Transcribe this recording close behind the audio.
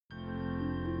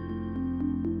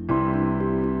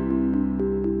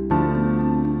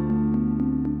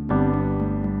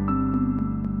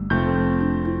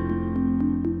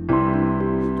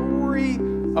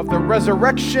of the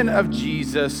resurrection of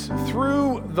Jesus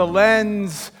through the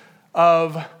lens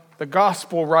of the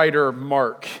gospel writer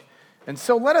Mark. And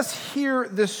so let us hear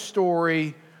this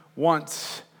story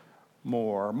once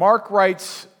more. Mark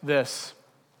writes this.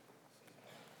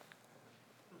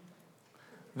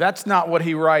 That's not what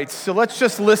he writes, so let's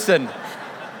just listen.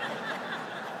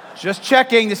 Just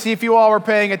checking to see if you all were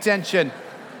paying attention.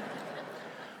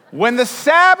 When the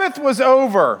Sabbath was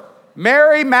over,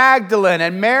 Mary Magdalene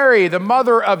and Mary, the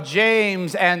mother of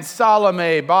James and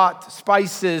Salome, bought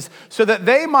spices so that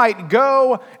they might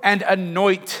go and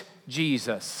anoint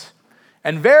Jesus.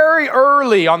 And very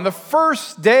early on the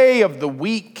first day of the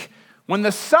week, when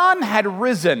the sun had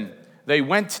risen, they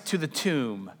went to the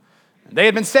tomb. They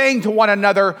had been saying to one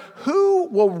another, "Who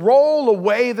will roll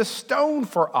away the stone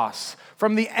for us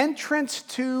from the entrance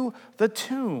to the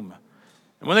tomb?"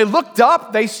 And when they looked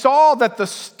up, they saw that the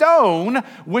stone,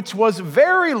 which was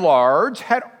very large,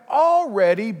 had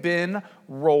already been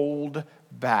rolled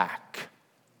back.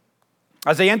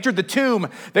 As they entered the tomb,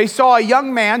 they saw a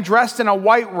young man dressed in a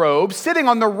white robe sitting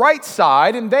on the right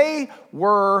side, and they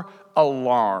were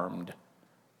alarmed.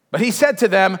 But he said to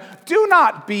them, "Do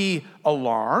not be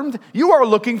alarmed. You are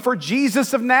looking for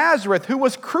Jesus of Nazareth, who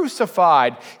was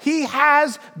crucified. He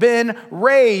has been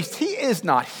raised. He is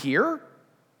not here.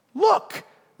 Look,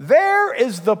 there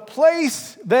is the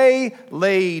place they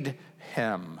laid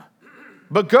him.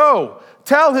 But go,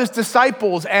 tell his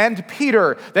disciples and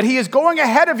Peter that he is going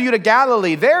ahead of you to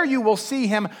Galilee. There you will see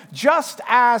him just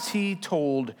as he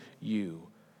told you."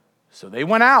 So they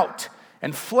went out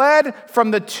and fled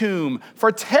from the tomb,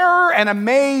 for terror and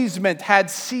amazement had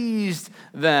seized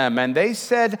them. And they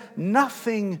said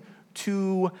nothing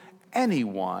to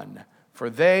anyone, for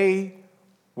they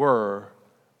were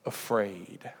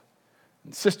afraid.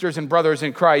 And sisters and brothers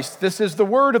in Christ, this is the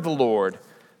word of the Lord.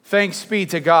 Thanks be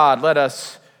to God. Let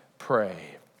us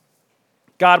pray.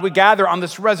 God, we gather on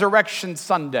this Resurrection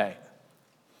Sunday.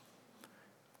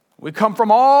 We come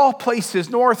from all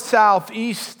places, north, south,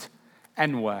 east,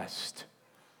 and west,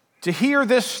 to hear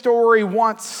this story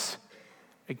once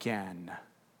again.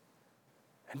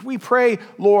 And we pray,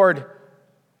 Lord,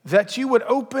 that you would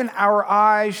open our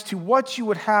eyes to what you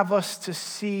would have us to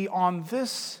see on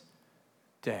this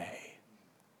day.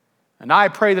 And I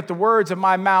pray that the words of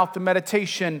my mouth, the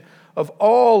meditation of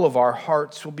all of our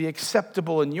hearts will be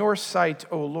acceptable in your sight,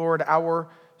 O Lord, our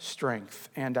strength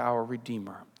and our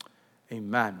Redeemer.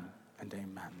 Amen and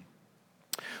amen.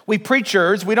 We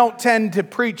preachers, we don't tend to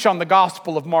preach on the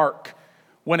Gospel of Mark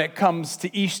when it comes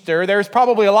to Easter. There's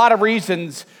probably a lot of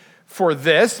reasons for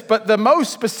this, but the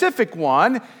most specific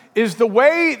one is the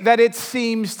way that it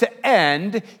seems to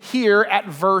end here at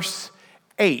verse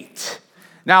 8.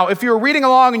 Now, if you're reading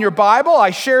along in your Bible,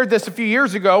 I shared this a few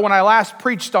years ago when I last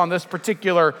preached on this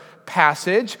particular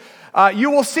passage. You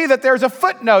will see that there's a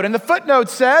footnote, and the footnote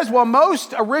says, well,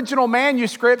 most original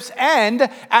manuscripts end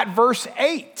at verse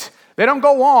 8. They don't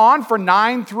go on for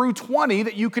 9 through 20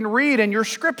 that you can read in your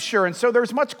scripture. And so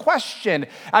there's much question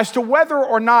as to whether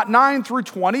or not 9 through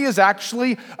 20 is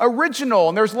actually original.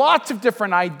 And there's lots of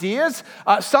different ideas.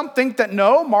 Some think that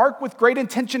no, Mark with great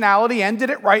intentionality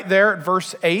ended it right there at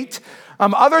verse 8.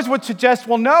 Others would suggest,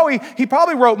 well, no, he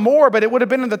probably wrote more, but it would have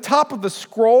been at the top of the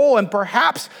scroll, and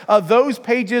perhaps those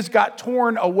pages got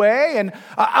torn away. And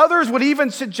others would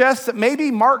even suggest that maybe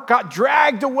Mark got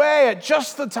dragged away at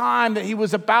just the time that he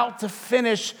was about to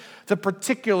finish the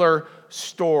particular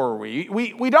story.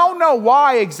 We don't know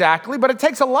why exactly, but it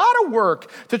takes a lot of work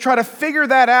to try to figure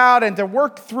that out and to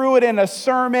work through it in a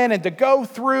sermon and to go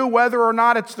through whether or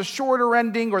not it's the shorter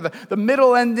ending or the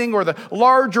middle ending or the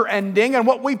larger ending. And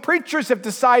what we preachers have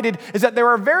decided is that there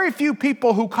are very few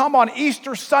people who come on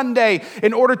Easter Sunday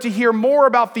in order to hear more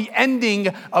about the ending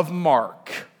of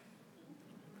Mark.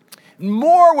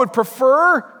 More would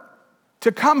prefer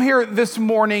to come here this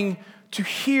morning to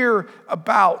hear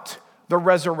about the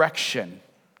resurrection.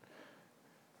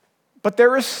 But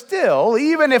there is still,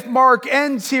 even if Mark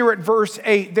ends here at verse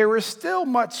 8, there is still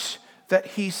much that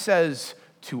he says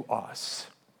to us.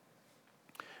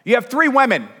 You have 3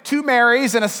 women, 2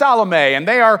 Marys and a Salome, and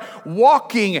they are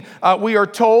walking, we are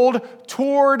told,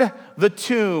 toward the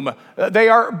tomb. They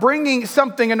are bringing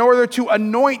something in order to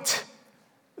anoint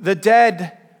the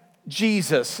dead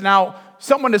Jesus. Now,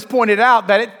 someone has pointed out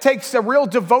that it takes a real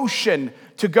devotion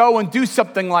to go and do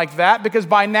something like that, because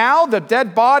by now the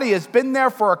dead body has been there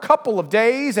for a couple of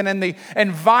days, and in the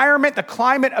environment, the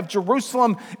climate of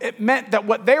Jerusalem, it meant that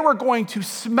what they were going to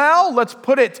smell, let's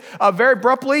put it very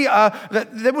abruptly, that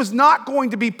it was not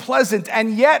going to be pleasant.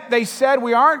 And yet they said,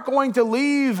 we aren't going to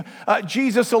leave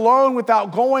Jesus alone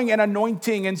without going and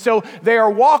anointing. And so they are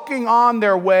walking on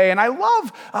their way. And I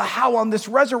love how on this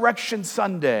Resurrection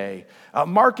Sunday,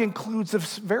 Mark includes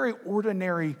this very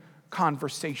ordinary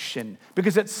conversation,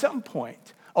 because at some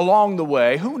point along the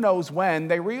way, who knows when,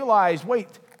 they realize, wait,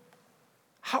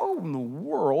 how in the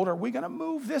world are we going to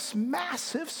move this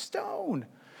massive stone?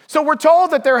 So we're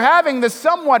told that they're having this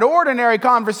somewhat ordinary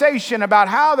conversation about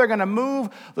how they're going to move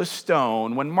the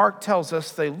stone, when Mark tells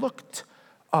us they looked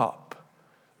up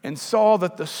and saw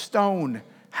that the stone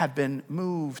had been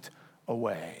moved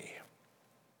away.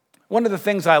 One of the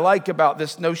things I like about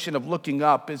this notion of looking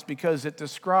up is because it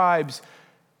describes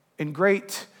in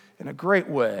a great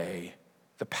way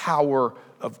the power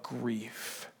of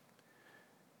grief.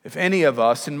 If any of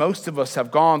us, and most of us,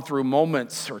 have gone through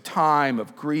moments or time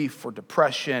of grief or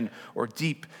depression or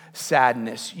deep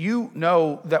sadness, you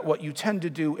know that what you tend to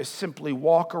do is simply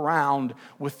walk around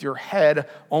with your head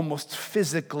almost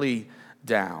physically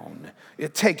down.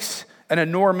 It takes an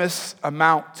enormous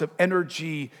amount of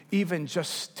energy even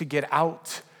just to get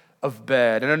out of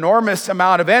bed, an enormous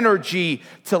amount of energy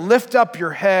to lift up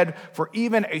your head for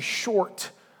even a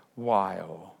short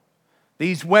while.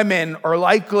 These women are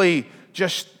likely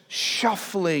just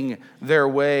shuffling their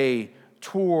way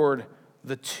toward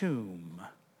the tomb.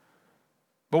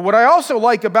 But what I also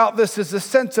like about this is the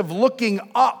sense of looking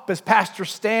up, as Pastor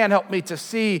Stan helped me to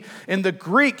see in the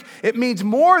Greek. It means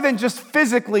more than just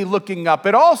physically looking up.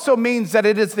 It also means that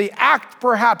it is the act,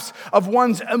 perhaps, of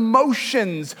one's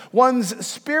emotions, one's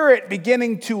spirit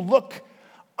beginning to look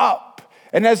up.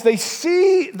 And as they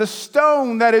see the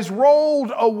stone that is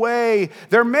rolled away,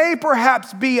 there may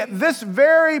perhaps be at this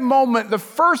very moment the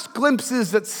first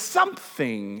glimpses that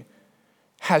something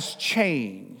has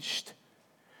changed.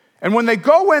 And when they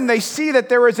go in, they see that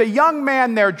there is a young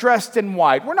man there dressed in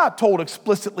white. We're not told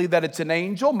explicitly that it's an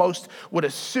angel. Most would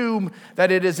assume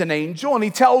that it is an angel. And he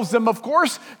tells them, of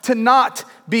course, to not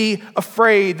be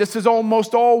afraid. This is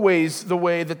almost always the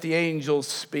way that the angels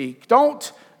speak.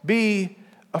 Don't be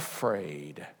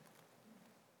afraid.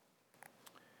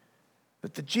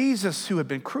 That the Jesus who had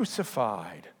been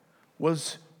crucified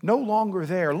was no longer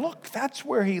there. Look, that's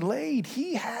where he laid.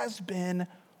 He has been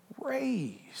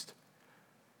raised.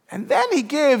 And then he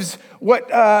gives what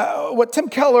Tim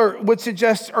Keller would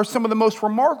suggest are some of the most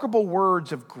remarkable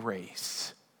words of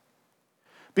grace.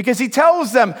 Because he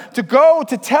tells them to go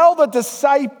to tell the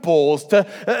disciples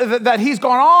that he's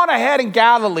gone on ahead in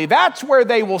Galilee. That's where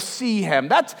they will see him.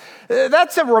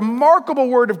 That's a remarkable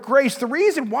word of grace. The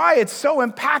reason why it's so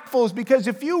impactful is because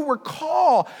if you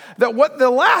recall that the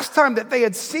last time that they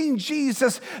had seen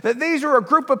Jesus, that these were a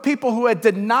group of people who had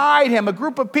denied him, a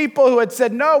group of people who had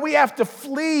said, no, we have to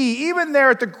flee, even there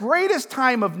at the greatest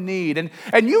time of need.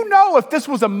 And you know, if this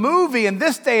was a movie in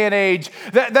this day and age,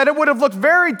 that it would have looked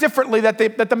very differently, that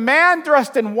the man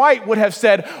dressed in white would have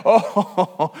said,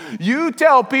 oh, you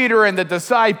tell Peter and the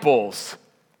disciples,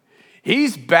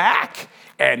 he's back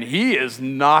and he is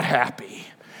not happy.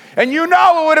 And you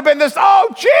know it would have been this, oh,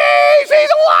 jeez, he's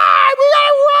alive, we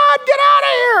gotta run, get out of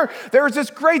here. There's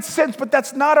this great sense, but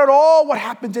that's not at all what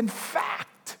happens. In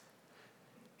fact,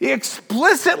 he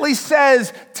explicitly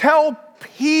says, tell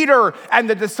Peter and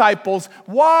the disciples.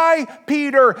 Why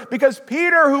Peter? Because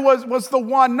Peter, who was the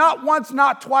one, not once,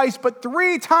 not twice, but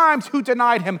 3 times who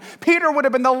denied him. Peter would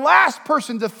have been the last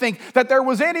person to think that there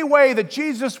was any way that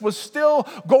Jesus was still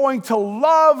going to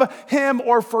love him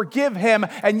or forgive him.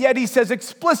 And yet he says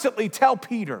explicitly, tell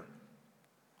Peter.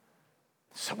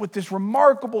 So with this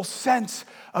remarkable sense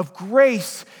of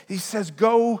grace, he says,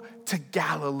 go to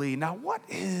Galilee. Now, what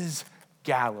is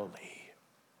Galilee?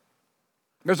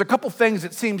 There's a couple things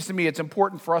it seems to me it's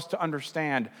important for us to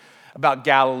understand about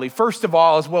Galilee. First of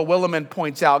all, as Will Willimon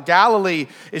points out, Galilee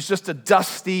is just a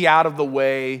dusty,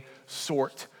 out-of-the-way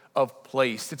sort of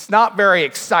place. It's not very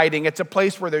exciting. It's a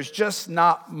place where there's just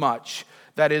not much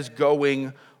that is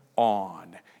going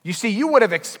on. You see, you would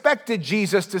have expected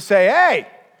Jesus to say, hey,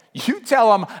 you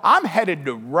tell them I'm headed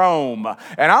to Rome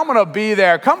and I'm going to be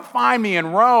there. Come find me in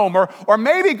Rome. Or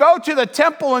maybe go to the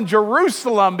temple in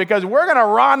Jerusalem because we're going to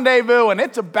rendezvous and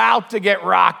it's about to get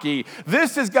rocky.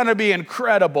 This is going to be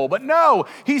incredible. But no,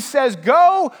 he says,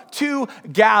 go to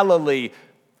Galilee.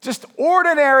 Just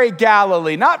ordinary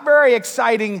Galilee, not very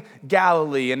exciting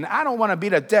Galilee. And I don't want to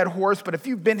beat a dead horse, but if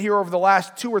you've been here over the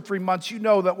last 2 or 3 months, you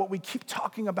know that what we keep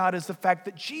talking about is the fact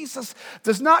that Jesus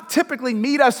does not typically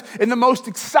meet us in the most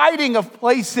exciting of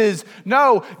places.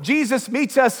 No, Jesus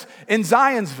meets us in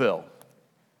Zionsville,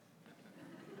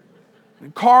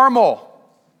 in Carmel,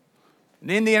 in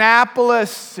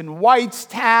Indianapolis, in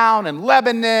Whitestown, and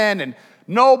Lebanon, and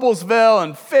Noblesville,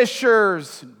 and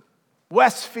Fishers, and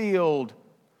Westfield.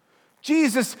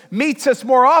 Jesus meets us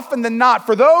more often than not,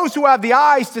 for those who have the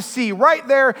eyes to see, right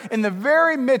there in the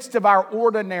very midst of our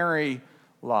ordinary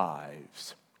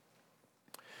lives.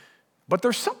 But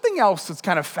there's something else that's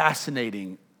kind of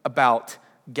fascinating about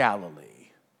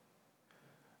Galilee.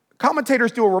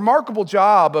 Commentators do a remarkable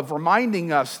job of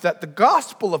reminding us that the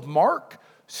Gospel of Mark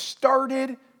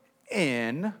started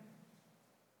in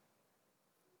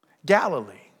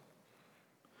Galilee.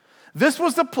 This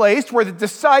was the place where the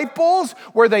disciples,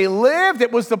 where they lived.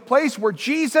 It was the place where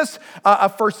Jesus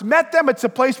first met them. It's a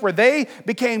place where they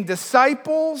became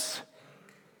disciples.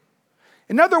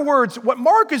 In other words, what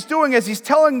Mark is doing as he's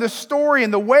telling the story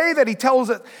and the way that he tells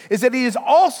it is that he is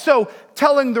also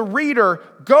telling the reader,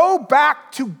 go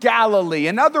back to Galilee.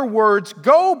 In other words,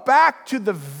 go back to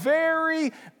the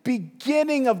very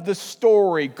beginning of the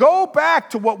story. Go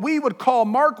back to what we would call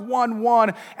Mark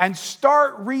 1:1 and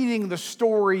start reading the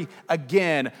story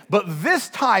again. But this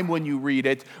time when you read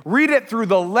it through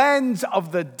the lens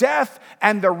of the death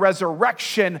and the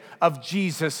resurrection of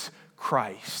Jesus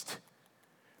Christ.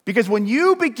 Because when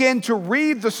you begin to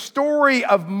read the story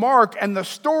of Mark and the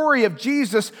story of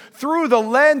Jesus through the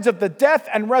lens of the death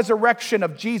and resurrection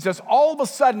of Jesus, all of a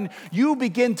sudden you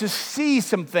begin to see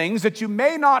some things that you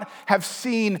may not have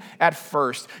seen at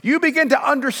first. You begin to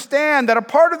understand that a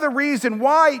part of the reason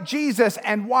why Jesus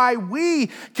and why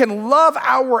we can love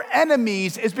our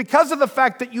enemies is because of the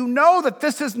fact that you know that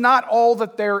this is not all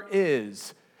that there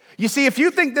is. You see, if you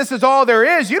think this is all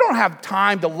there is, you don't have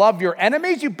time to love your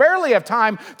enemies. You barely have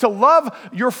time to love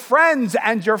your friends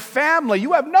and your family.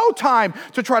 You have no time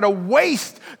to try to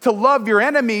waste to love your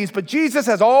enemies. But Jesus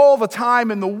has all the time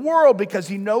in the world because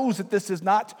he knows that this is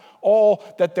not all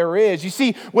that there is. You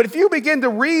see, if you begin to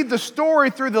read the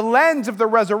story through the lens of the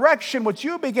resurrection, what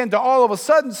you begin to all of a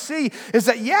sudden see is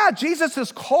that, Jesus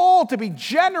is called to be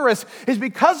generous is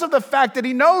because of the fact that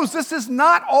he knows this is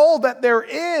not all that there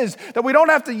is, that we don't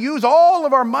have to use all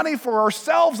of our money for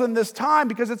ourselves in this time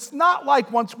because it's not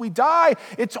like once we die,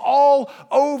 it's all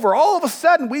over. All of a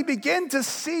sudden, we begin to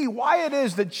see why it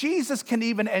is that Jesus can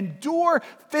even endure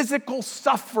physical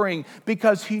suffering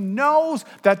because he knows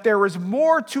that there is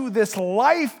more to this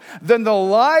life than the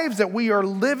lives that we are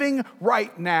living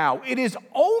right now. It is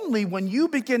only when you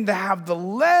begin to have the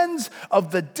lens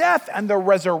of the death and the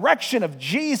resurrection of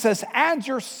Jesus and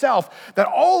yourself that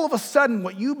all of a sudden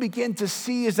what you begin to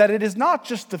see is that it is not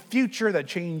just the future that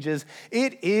changes,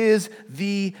 it is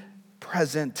the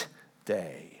present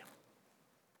day.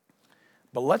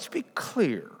 But let's be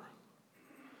clear.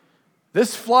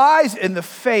 This flies in the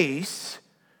face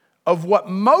of what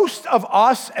most of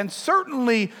us and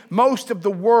certainly most of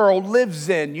the world lives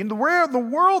in. The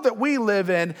world that we live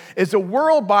in is a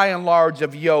world by and large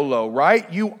of YOLO,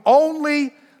 right? You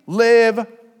only live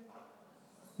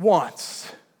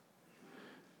once.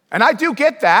 And I do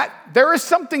get that. There is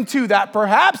something to that,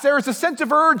 perhaps. There is a sense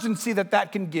of urgency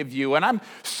that can give you. And I'm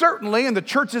certainly, and the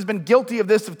church has been guilty of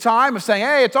this of time, of saying,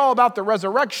 hey, it's all about the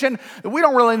resurrection. We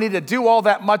don't really need to do all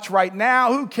that much right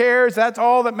now. Who cares? That's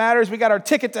all that matters. We got our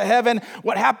ticket to heaven.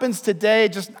 What happens today,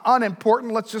 just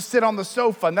unimportant. Let's just sit on the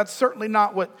sofa. And that's certainly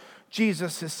not what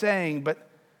Jesus is saying. But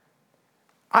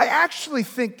I actually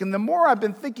think, and the more I've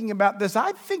been thinking about this,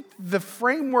 I think the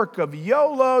framework of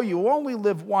YOLO, you only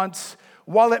live once,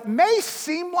 while it may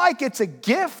seem like it's a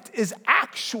gift, is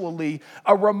actually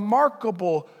a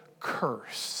remarkable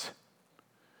curse.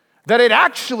 That it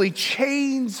actually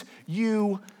chains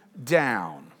you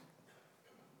down.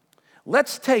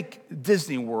 Let's take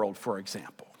Disney World, for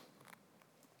example.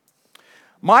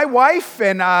 My wife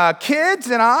and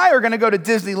kids and I are going to go to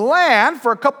Disneyland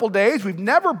for a couple days. We've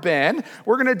never been.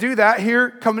 We're going to do that here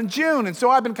coming June. And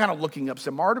so I've been kind of looking up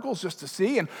some articles just to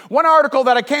see. And one article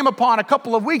that I came upon a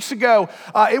couple of weeks ago,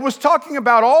 it was talking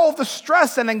about all of the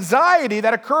stress and anxiety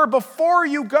that occur before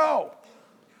you go.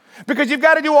 Because you've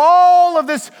got to do all of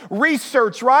this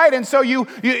research, right? And so you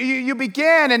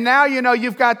begin, and now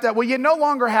you've got that. Well, you no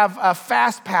longer have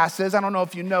fast passes. I don't know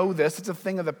if you know this. It's a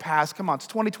thing of the past. Come on, it's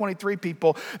 2023,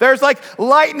 people. There's like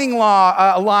lightning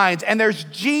lines, and there's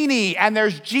Genie, and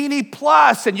there's Genie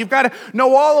Plus, and you've got to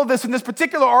know all of this. And this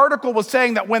particular article was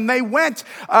saying that when they went,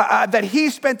 that he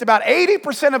spent about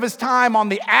 80% of his time on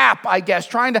the app, I guess,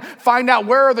 trying to find out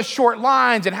where are the short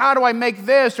lines and how do I make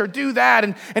this or do that.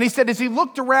 And he said as he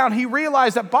looked around, he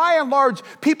realized that by and large,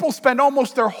 people spend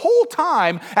almost their whole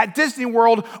time at Disney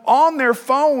World on their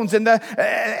phones. And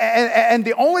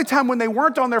the only time when they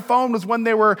weren't on their phone was when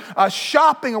they were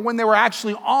shopping or when they were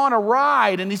actually on a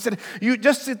ride. And he said, you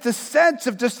just get the sense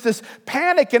of just this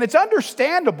panic, and it's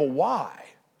understandable why.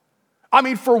 I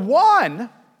mean, for one,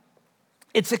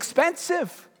 it's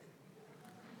expensive,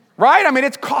 right? I mean,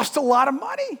 it's cost a lot of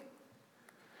money.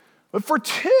 But for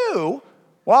two,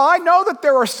 well, I know that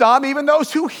there are some, even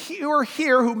those who are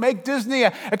here, who make Disney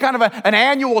a kind of an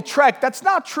annual trek. That's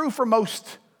not true for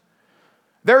most.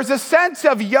 There's a sense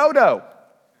of YOLO.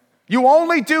 You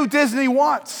only do Disney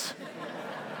once.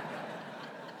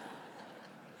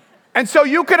 And so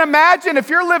you can imagine if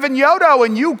you're living YOLO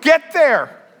and you get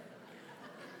there,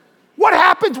 what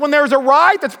happens when there's a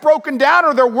ride that's broken down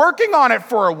or they're working on it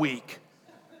for a week?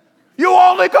 You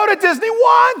only go to Disney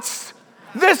once.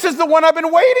 This is the one I've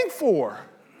been waiting for.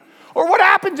 Or what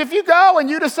happens if you go and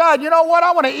you decide, you know what,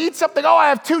 I want to eat something. Oh, I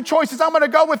have two choices. I'm going to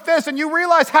go with this. And you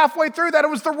realize halfway through that it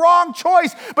was the wrong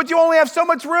choice, but you only have so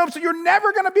much room, so you're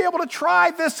never going to be able to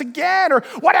try this again. Or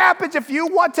what happens if you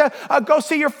want to go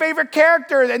see your favorite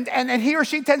character and he or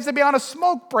she tends to be on a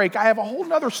smoke break? I have a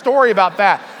whole other story about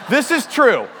that. This is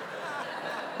true.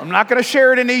 I'm not going to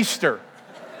share it in Easter.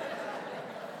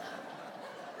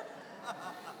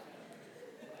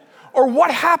 Or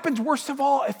what happens, worst of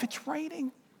all, if it's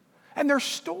raining and there's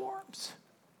storms?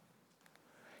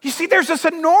 You see, there's this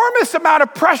enormous amount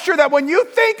of pressure that when you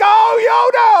think,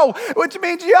 oh, YOLO, which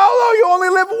means YOLO, you only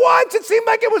live once. It seemed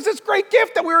like it was this great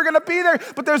gift that we were going to be there.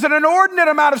 But there's an inordinate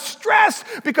amount of stress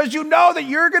because you know that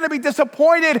you're going to be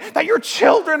disappointed, that your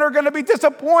children are going to be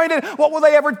disappointed. What will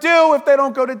they ever do if they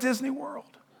don't go to Disney World?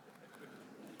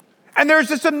 And there's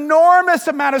this enormous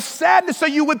amount of sadness. So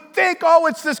you would think, oh,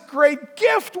 it's this great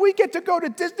gift. We get to go to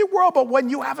Disney World. But when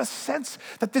you have a sense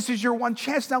that this is your one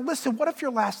chance. Now listen, what if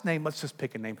your last name, let's just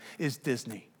pick a name, is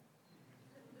Disney?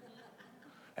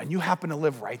 And you happen to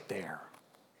live right there.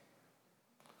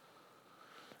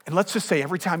 And let's just say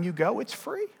every time you go, it's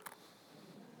free.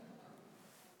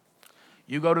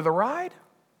 You go to the ride,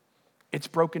 it's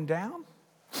broken down.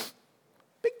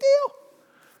 Big deal.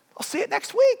 I'll see it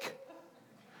next week.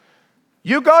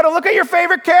 You go to look at your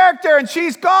favorite character and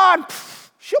she's gone.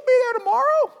 She'll be there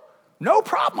tomorrow. No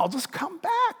problem. I'll just come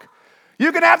back.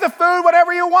 You can have the food,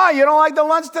 whatever you want. You don't like the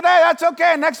lunch today? That's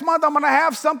okay. Next month I'm going to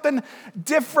have something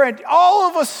different.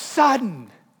 All of a sudden,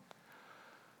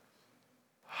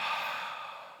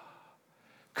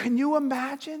 can you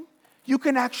imagine? You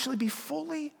can actually be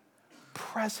fully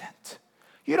present.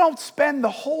 You don't spend the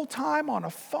whole time on a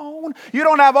phone. You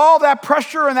don't have all that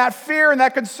pressure and that fear and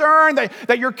that concern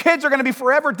that your kids are going to be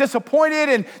forever disappointed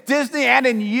in Disney and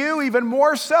in you even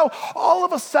more so. All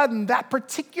of a sudden, that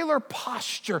particular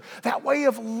posture, that way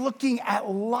of looking at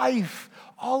life,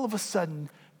 all of a sudden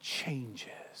changes.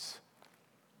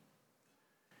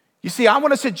 You see, I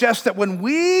want to suggest that when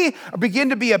we begin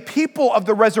to be a people of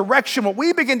the resurrection, what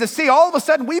we begin to see, all of a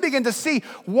sudden we begin to see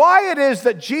why it is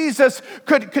that Jesus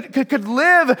could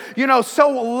live, so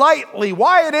lightly,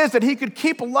 why it is that he could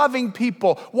keep loving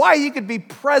people, why he could be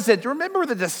present. Remember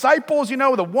the disciples,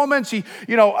 the woman, she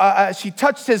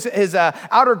touched his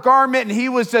outer garment and he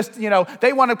was just,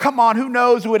 they want to, come on, who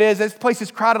knows who it is? This place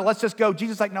is crowded, let's just go.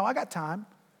 Jesus like, no, I got time.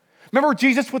 Remember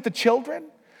Jesus with the children?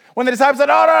 When the disciples said,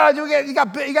 oh, no, you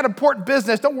got important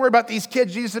business. Don't worry about these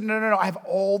kids. Jesus said, no, I have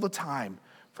all the time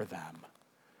for them.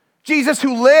 Jesus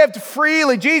who lived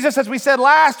freely. Jesus, as we said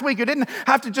last week, who didn't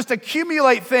have to just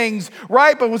accumulate things,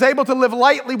 right? But was able to live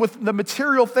lightly with the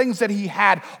material things that he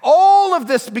had. All of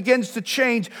this begins to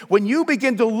change when you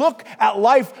begin to look at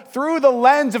life through the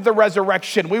lens of the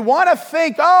resurrection. We want to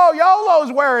think, oh,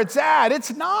 YOLO's where it's at.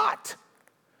 It's not.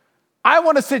 I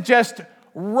want to suggest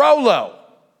ROLO.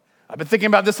 I've been thinking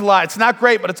about this a lot. It's not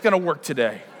great, but it's going to work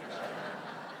today.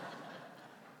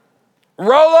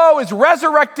 ROLO is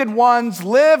resurrected ones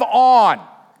live on.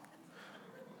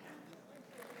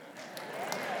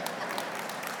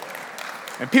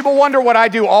 And people wonder what I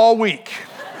do all week.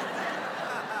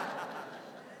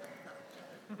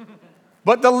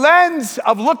 But the lens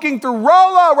of looking through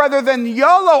Rolo rather than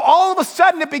YOLO, all of a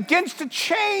sudden it begins to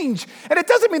change. And it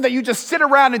doesn't mean that you just sit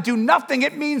around and do nothing.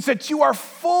 It means that you are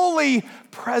fully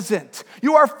present.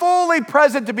 You are fully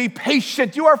present to be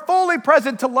patient. You are fully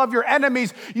present to love your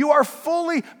enemies. You are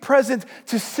fully present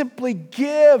to simply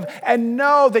give and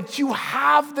know that you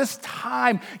have this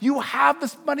time. You have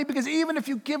this money, because even if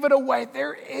you give it away,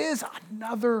 there is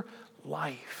another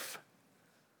life.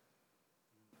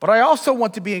 But I also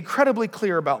want to be incredibly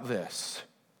clear about this,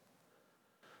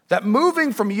 that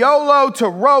moving from YOLO to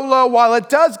Rolo, while it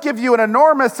does give you an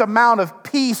enormous amount of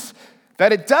peace,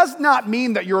 that it does not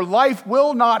mean that your life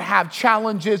will not have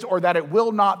challenges or that it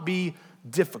will not be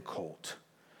difficult.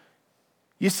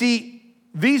 You see,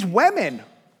 these women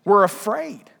were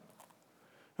afraid.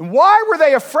 And why were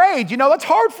they afraid? That's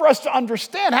hard for us to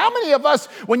understand. How many of us,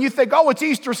 when you think, oh, it's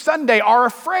Easter Sunday, are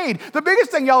afraid? The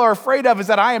biggest thing y'all are afraid of is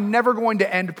that I am never going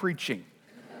to end preaching.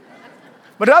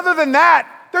 But other than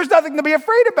that, there's nothing to be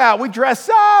afraid about. We dress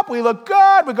up, we look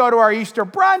good, we go to our Easter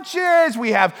brunches,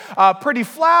 we have pretty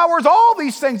flowers, all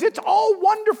these things. It's all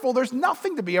wonderful. There's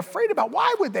nothing to be afraid about.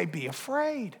 Why would they be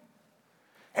afraid?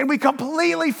 And we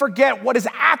completely forget what is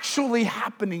actually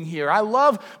happening here. I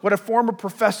love what a former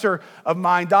professor of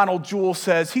mine, Donald Jewell,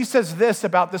 says. He says this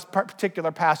about this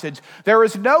particular passage: there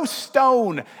is no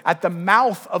stone at the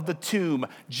mouth of the tomb.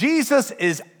 Jesus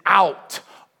is out,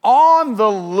 on the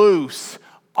loose,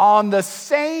 on the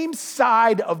same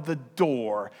side of the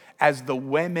door as the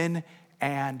women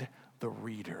and the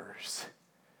readers.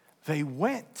 They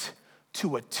went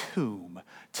to a tomb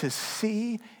to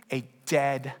see a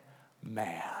dead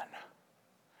man.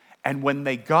 And when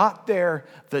they got there,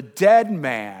 the dead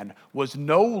man was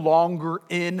no longer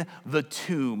in the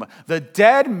tomb. The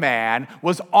dead man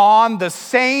was on the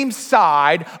same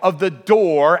side of the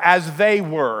door as they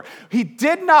were. He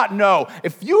did not know.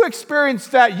 If you experience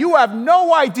that, you have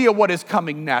no idea what is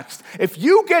coming next. If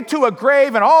you get to a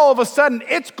grave and all of a sudden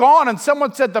it's gone and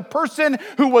someone said the person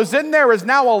who was in there is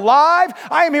now alive,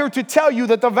 I am here to tell you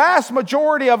that the vast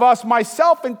majority of us,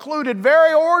 myself included,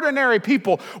 very ordinary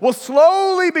people, will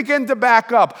slowly begin to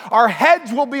back up. Our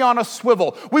heads will be on a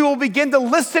swivel. We will begin to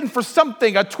listen for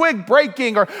something, a twig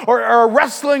breaking or a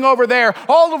rustling over there.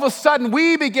 All of a sudden,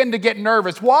 we begin to get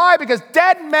nervous. Why? Because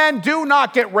dead men do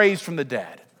not get raised from the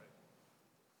dead.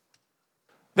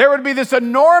 There would be this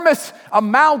enormous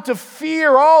amount of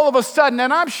fear all of a sudden,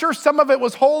 and I'm sure some of it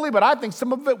was holy, but I think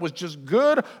some of it was just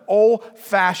good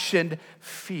old-fashioned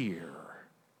fear.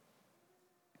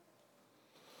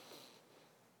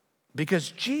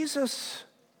 Because Jesus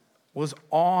was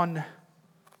on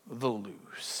the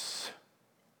loose.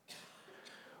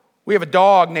 We have a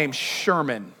dog named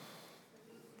Sherman.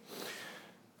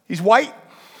 He's white,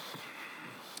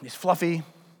 he's fluffy,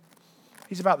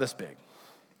 he's about this big.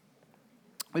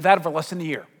 We've had him for less than a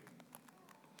year.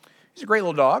 He's a great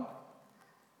little dog.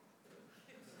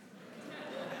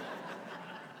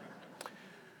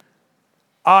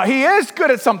 He is good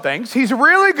at some things. He's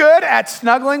really good at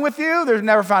snuggling with you. There's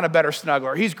never found a better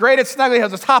snuggler. He's great at snuggling. He'll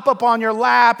just hop up on your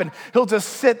lap and he'll just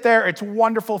sit there. It's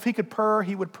wonderful. If he could purr,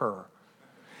 he would purr.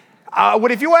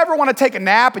 If you ever want to take a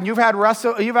nap and you've had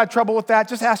trouble with that,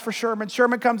 just ask for Sherman.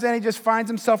 Sherman comes in, he just finds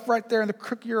himself right there in the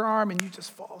crook of your arm, and you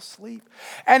just fall asleep.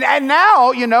 And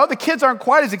now, the kids aren't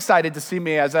quite as excited to see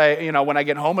me as when I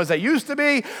get home as they used to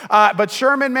be. But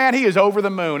Sherman, man, he is over the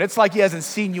moon. It's like he hasn't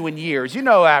seen you in years. You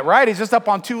know that, right? He's just up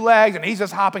on two legs and he's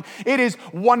just hopping. It is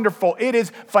wonderful. It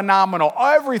is phenomenal.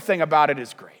 Everything about it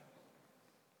is great.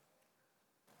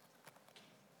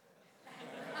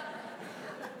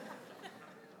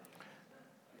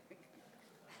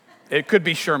 It could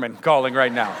be Sherman calling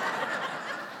right now.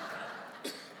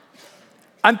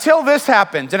 Until this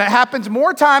happens, and it happens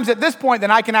more times at this point than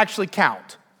I can actually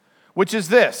count, which is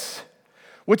that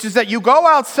you go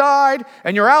outside,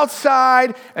 and you're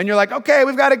like, okay,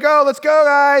 we've got to go, let's go,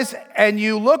 guys. And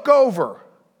you look over,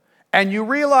 and you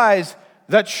realize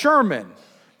that Sherman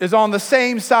is on the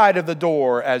same side of the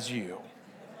door as you.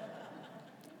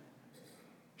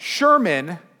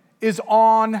 Sherman is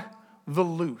on the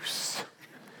loose.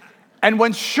 And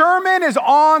when Sherman is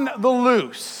on the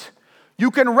loose, you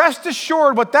can rest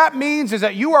assured what that means is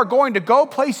that you are going to go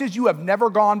places you have never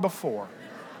gone before.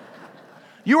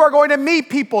 You are going to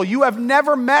meet people you have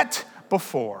never met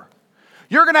before.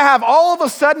 You're going to have all of a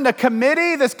sudden a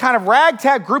committee, this kind of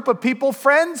ragtag group of people,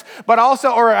 friends, but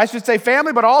also, or I should say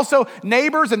family, but also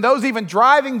neighbors and those even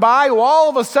driving by who all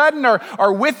of a sudden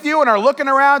are with you and are looking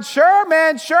around.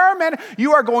 Sherman,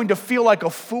 you are going to feel like a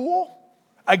fool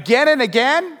again and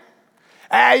again.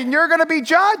 And you're going to be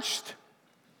judged.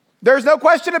 There's no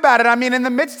question about it. I mean, in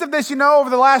the midst of this, over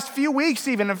the last few weeks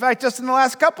even, in fact, just in the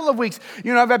last couple of weeks,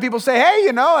 I've had people say,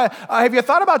 hey, have you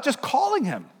thought about just calling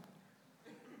him?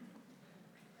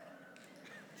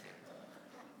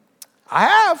 I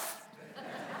have.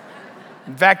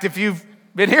 In fact, if you've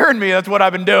been hearing me, that's what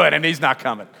I've been doing, and he's not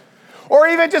coming. Or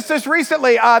even just this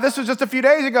recently, this was just a few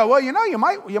days ago. Well, you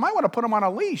might want to put him on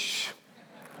a leash.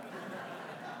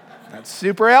 That's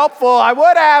super helpful. I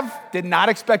would have. Did not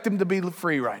expect him to be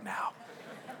free right now.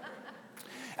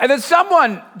 And then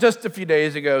someone just a few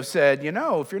days ago said,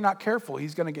 if you're not careful,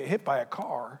 he's going to get hit by a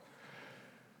car.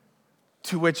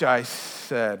 To which I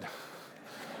said,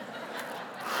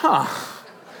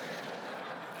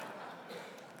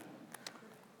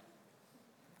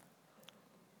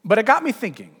 But it got me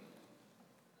thinking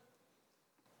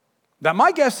that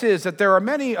my guess is that there are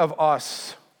many of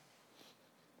us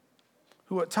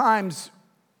who at times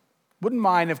wouldn't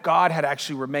mind if God had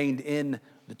actually remained in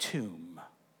the tomb,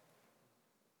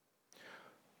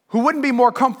 who wouldn't be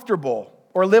more comfortable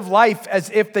or live life as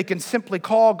if they can simply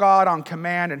call God on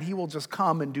command and he will just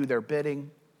come and do their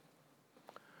bidding,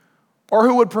 or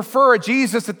who would prefer a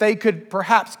Jesus that they could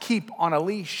perhaps keep on a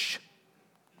leash.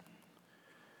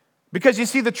 Because you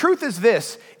see, the truth is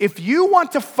this: if you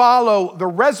want to follow the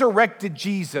resurrected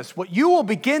Jesus, what you will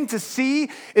begin to see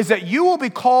is that you will be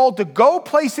called to go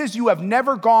places you have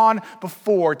never gone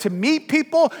before, to meet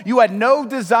people you had no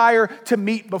desire to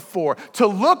meet before, to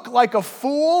look like a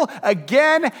fool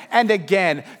again and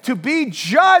again, to be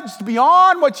judged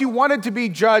beyond what you wanted to be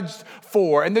judged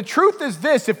for. And the truth is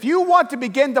this: if you want to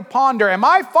begin to ponder, am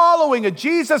I following a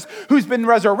Jesus who's been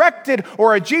resurrected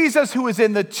or a Jesus who is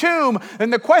in the tomb?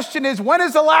 Then the question is, when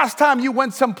is the last time you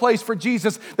went someplace for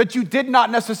Jesus that you did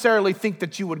not necessarily think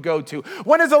that you would go to?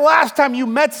 When is the last time you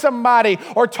met somebody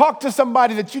or talked to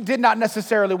somebody that you did not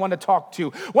necessarily want to talk to?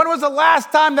 When was the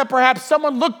last time that perhaps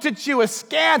someone looked at you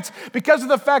askance because of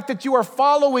the fact that you are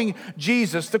following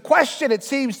Jesus? The question, it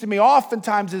seems to me,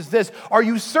 oftentimes is this: are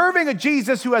you serving a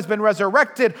Jesus who has been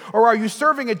resurrected, or are you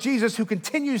serving a Jesus who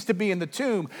continues to be in the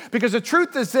tomb? Because the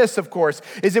truth is this, of course,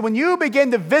 is that when you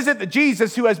begin to visit the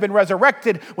Jesus who has been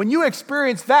resurrected, when you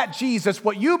experience that Jesus,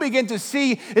 what you begin to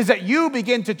see is that you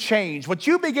begin to change. What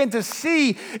you begin to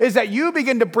see is that you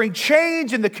begin to bring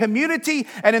change in the community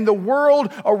and in the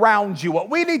world around you. What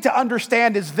we need to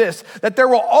understand is this: that there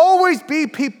will always be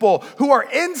people who are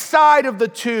inside of the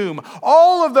tomb.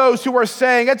 All of those who are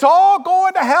saying, it's all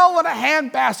going to hell in a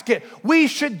handbasket. We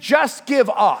should just give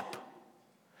up.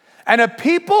 And a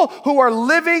people who are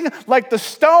living like the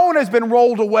stone has been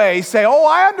rolled away say, oh,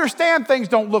 I understand things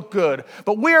don't look good,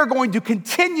 but we are going to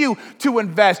continue to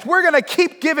invest. We're going to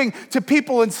keep giving to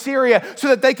people in Syria so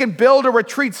that they can build a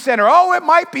retreat center. Oh, it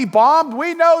might be bombed.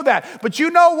 We know that. But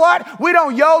you know what? We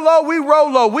don't YOLO, we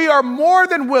ROLO. We are more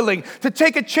than willing to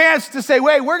take a chance to say,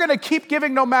 wait, we're going to keep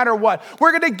giving no matter what.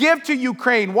 We're going to give to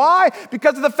Ukraine. Why?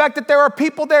 Because of the fact that there are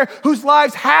people there whose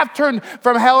lives have turned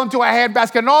from hell into a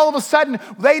handbasket. And all of a sudden,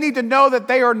 they need to know that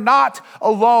they are not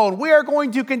alone. We are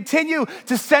going to continue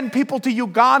to send people to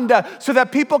Uganda so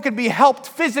that people can be helped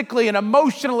physically and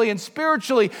emotionally and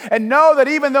spiritually, and know that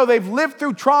even though they've lived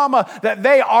through trauma, that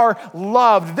they are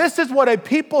loved. This is what a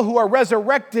people who are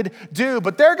resurrected do.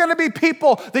 But there are going to be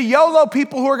people, the YOLO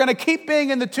people, who are going to keep being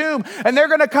in the tomb, and they're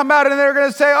going to come out and they're going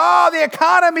to say, oh, the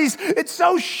economy's, it's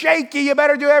so shaky. You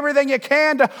better do everything you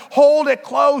can to hold it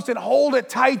close and hold it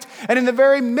tight. And in the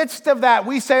very midst of that,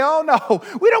 we say, oh no,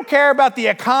 we don't care about the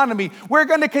economy. We're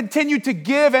going to continue to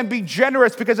give and be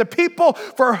generous, because the people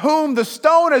for whom the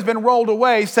stone has been rolled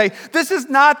away say, this is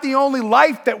not the only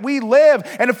life that we live.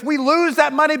 And if we lose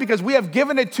that money because we have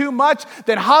given it too much,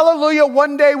 then hallelujah,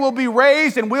 one day we'll be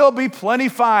raised and we'll be plenty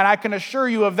fine. I can assure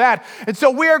you of that. And so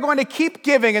we are going to keep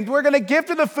giving, and we're going to give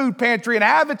to the food pantry and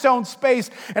have its own space.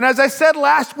 And as I said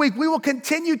last week, we will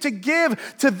continue to give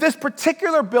to this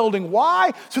particular building.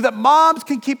 Why? So that moms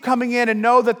can keep coming in and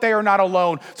know that they are not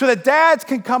alone. So that dads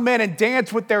can come in and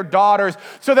dance with their daughters,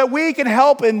 so that we can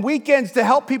help in weekends to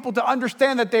help people to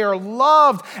understand that they are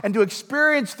loved and to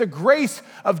experience the grace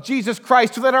of Jesus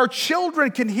Christ, so that our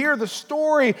children can hear the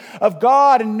story of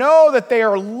God and know that they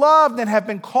are loved and have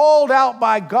been called out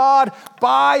by God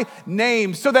by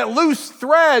name, so that Loose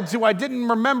Threads, who I didn't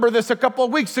remember this a couple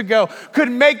of weeks ago, could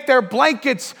make their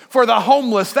blankets for the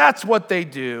homeless. That's what they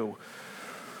do.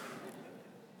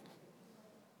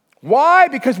 Why?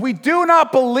 Because we do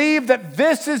not believe that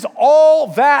this is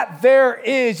all that there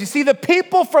is. You see, the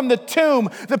people from the tomb,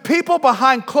 the people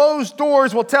behind closed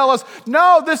doors will tell us,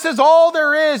 no, this is all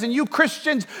there is. And you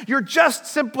Christians, you're just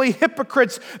simply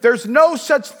hypocrites. There's no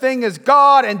such thing as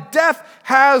God, and death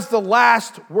has the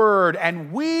last word.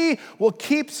 And we will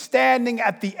keep standing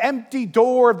at the empty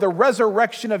door of the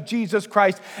resurrection of Jesus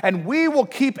Christ, and we will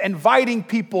keep inviting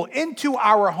people into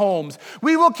our homes.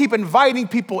 We will keep inviting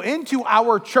people into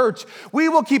our church. We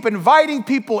will keep inviting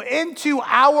people into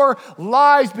our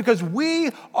lives because we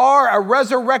are a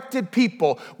resurrected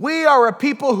people. We are a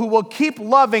people who will keep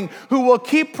loving, who will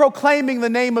keep proclaiming the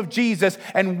name of Jesus.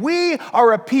 And we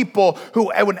are a people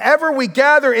who, whenever we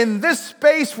gather in this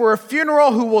space for a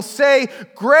funeral, who will say,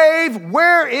 grave,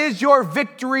 where is your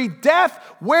victory? Death,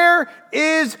 where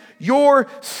is your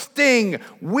sting?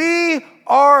 We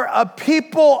are a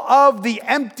people of the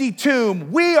empty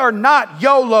tomb. We are not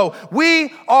YOLO.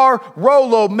 We are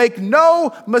Rolo. Make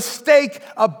no mistake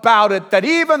about it, that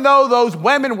even though those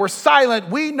women were silent,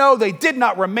 we know they did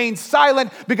not remain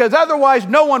silent, because otherwise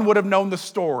no one would have known the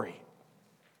story.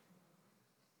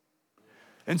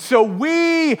 And so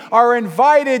we are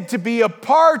invited to be a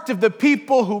part of the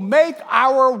people who make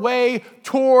our way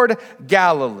toward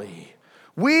Galilee.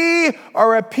 We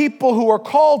are a people who are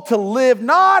called to live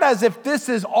not as if this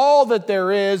is all that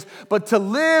there is, but to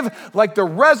live like the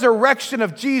resurrection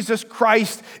of Jesus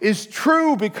Christ is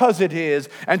true because it is,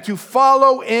 and to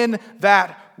follow in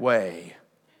that way.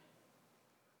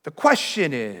 The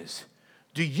question is,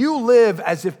 do you live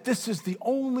as if this is the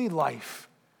only life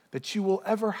that you will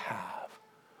ever have?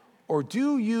 Or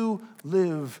do you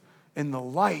live in the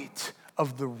light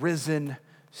of the risen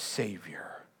Savior?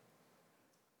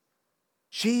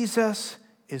 Jesus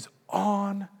is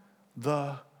on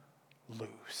the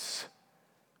loose.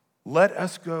 Let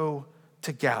us go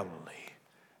to Galilee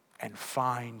and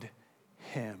find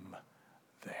him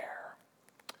there.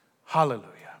 Hallelujah.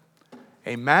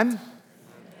 Amen.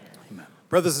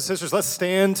 Brothers and sisters, let's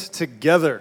stand together